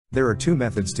There are two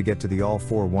methods to get to the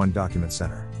All4One Document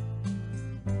Center.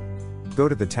 Go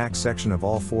to the tax section of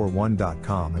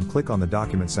all4one.com and click on the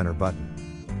Document Center button.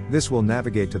 This will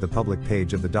navigate to the public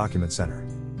page of the Document Center.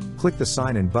 Click the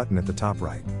Sign In button at the top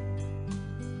right.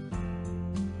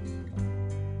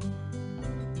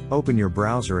 Open your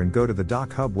browser and go to the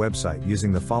DocHub website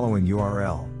using the following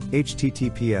URL,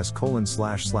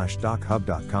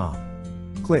 https://dochub.com.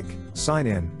 Click Sign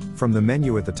In from the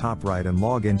menu at the top right and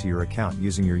log into your account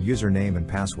using your username and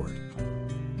password.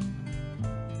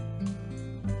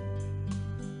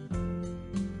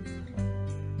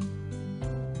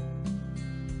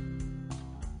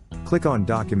 Click on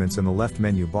Documents in the left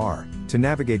menu bar to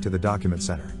navigate to the Document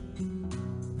Center.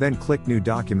 Then click New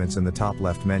Documents in the top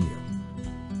left menu.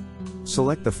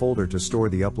 Select the folder to store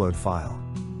the upload file.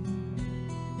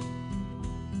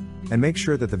 And make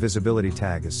sure that the visibility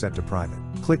tag is set to private.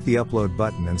 Click the Upload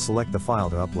button and select the file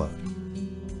to upload.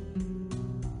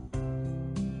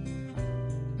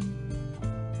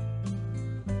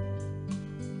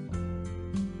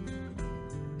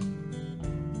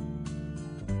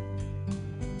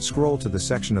 Scroll to the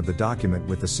section of the document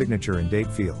with the signature and date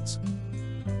fields.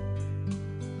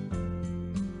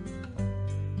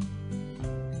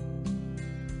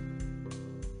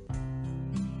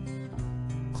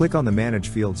 Click on the Manage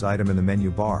Fields item in the menu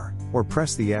bar, or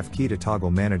press the F key to toggle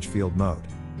Manage Field Mode.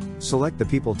 Select the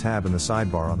People tab in the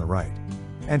sidebar on the right.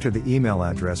 Enter the email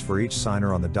address for each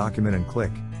signer on the document and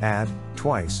click Add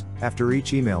twice after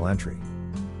each email entry.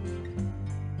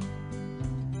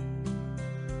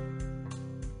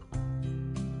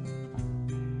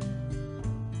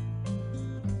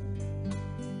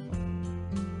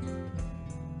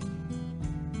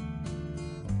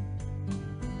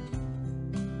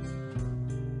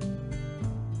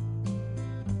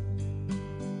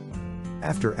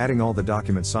 After adding all the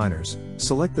document signers,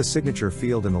 select the signature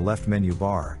field in the left menu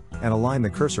bar, and align the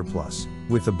cursor plus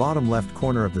with the bottom left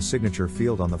corner of the signature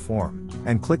field on the form,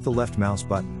 and click the left mouse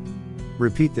button.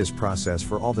 Repeat this process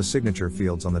for all the signature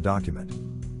fields on the document.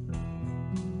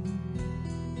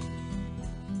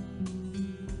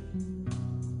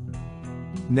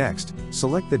 Next,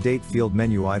 select the Date field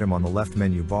menu item on the left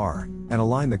menu bar, and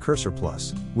align the cursor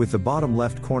plus with the bottom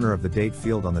left corner of the Date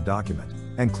field on the document,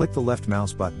 and click the left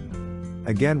mouse button.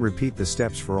 Again, repeat the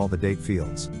steps for all the date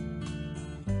fields.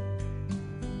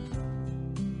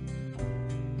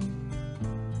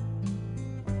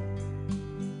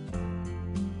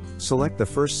 Select the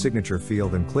first signature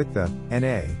field and click the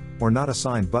NA, or Not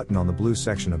Assigned button on the blue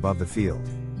section above the field.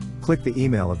 Click the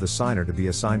email of the signer to be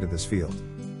assigned to this field.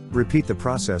 Repeat the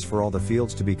process for all the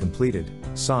fields to be completed,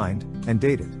 signed, and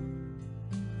dated.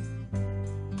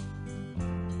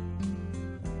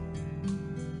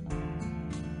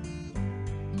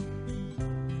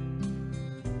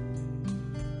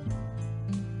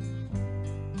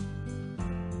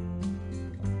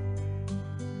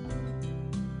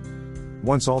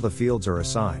 Once all the fields are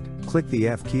assigned, click the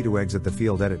F key to exit the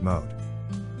field edit mode.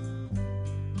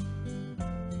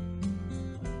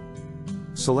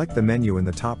 Select the menu in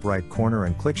the top right corner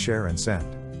and click Share and Send.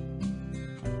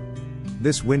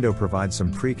 This window provides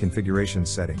some pre-configuration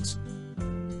settings.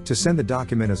 To send the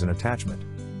document as an attachment,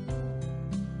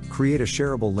 create a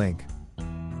shareable link.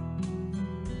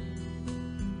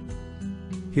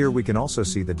 Here we can also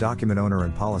see the document owner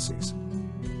and policies.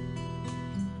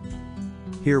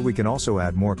 Here we can also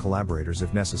add more collaborators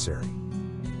if necessary.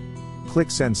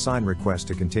 Click Send Sign Request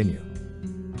to continue.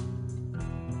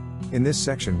 In this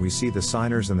section we see the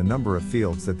signers and the number of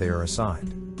fields that they are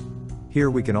assigned.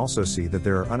 Here we can also see that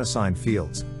there are unassigned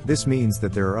fields. This means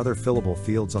that there are other fillable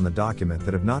fields on the document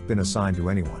that have not been assigned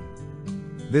to anyone.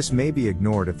 This may be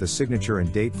ignored if the signature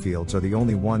and date fields are the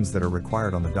only ones that are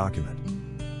required on the document.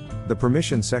 The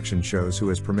Permission section shows who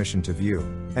has permission to view,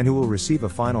 and who will receive a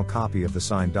final copy of the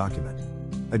signed document.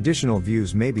 Additional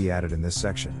views may be added in this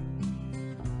section.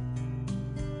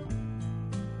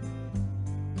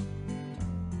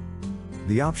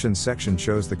 The Options section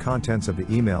shows the contents of the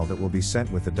email that will be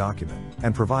sent with the document,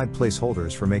 and provide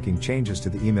placeholders for making changes to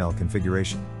the email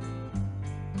configuration.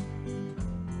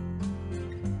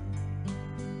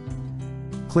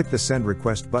 Click the Send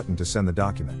Request button to send the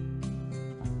document.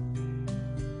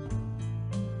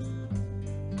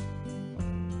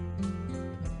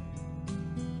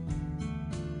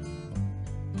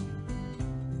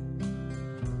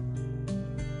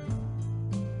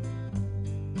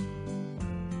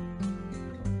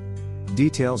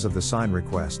 Details of the sign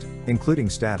request, including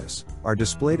status, are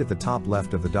displayed at the top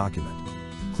left of the document.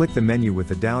 Click the menu with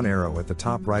the down arrow at the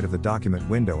top right of the document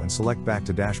window and select Back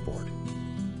to Dashboard.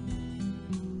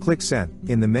 Click Sent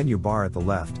in the menu bar at the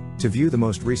left to view the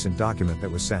most recent document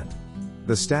that was sent.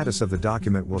 The status of the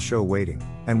document will show waiting,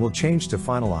 and will change to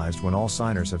finalized when all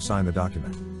signers have signed the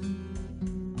document.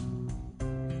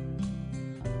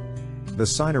 The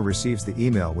signer receives the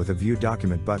email with a View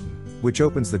Document button, which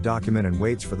opens the document and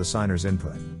waits for the signer's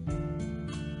input.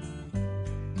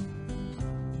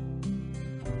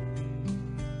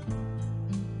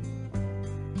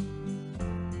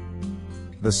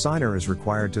 The signer is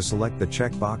required to select the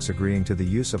checkbox agreeing to the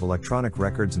use of electronic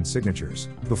records and signatures,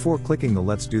 before clicking the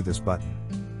Let's Do This button.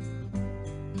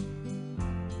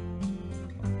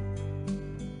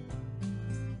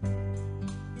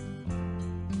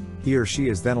 He or she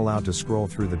is then allowed to scroll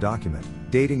through the document,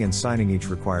 dating and signing each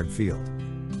required field.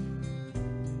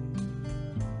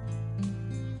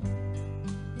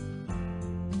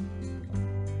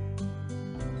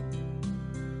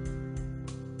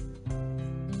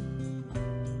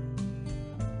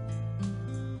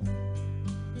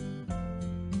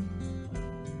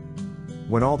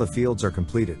 When all the fields are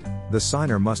completed, the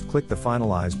signer must click the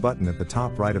Finalize button at the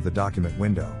top right of the document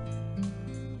window.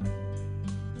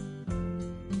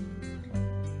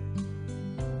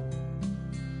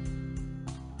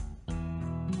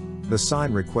 The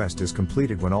sign request is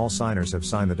completed when all signers have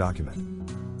signed the document.